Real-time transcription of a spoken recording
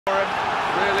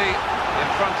Really, in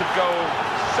front of goal,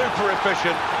 super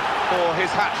efficient for his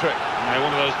hat-trick.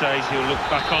 One of those days he'll look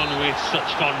back on with such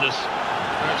fondness.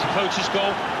 It's a poacher's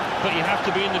goal, but you have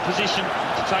to be in the position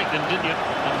to take them, didn't you?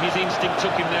 And his instinct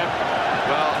took him there.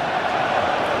 Well,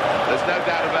 there's no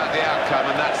doubt about the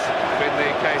outcome, and that's been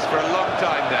the case for a long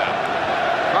time now.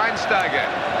 Schweinsteiger.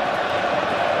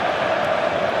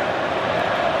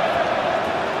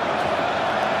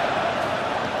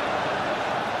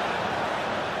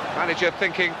 Manager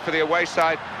thinking for the away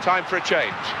side, time for a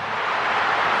change.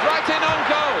 Right in on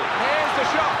goal, here's the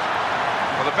shot.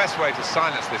 Well, the best way to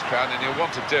silence this crowd, and you'll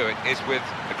want to do it, is with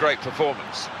a great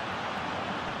performance.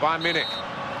 Bayern Munich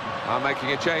are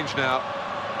making a change now.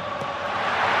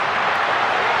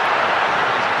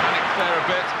 He's panicked there a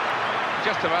bit,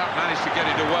 just about managed to get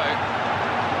it away.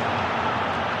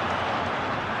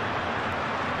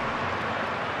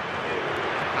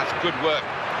 That's good work.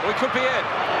 Well, it could be in.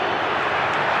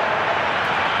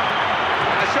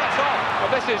 Shot's off.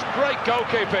 Well, this is great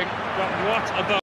goalkeeping. But what about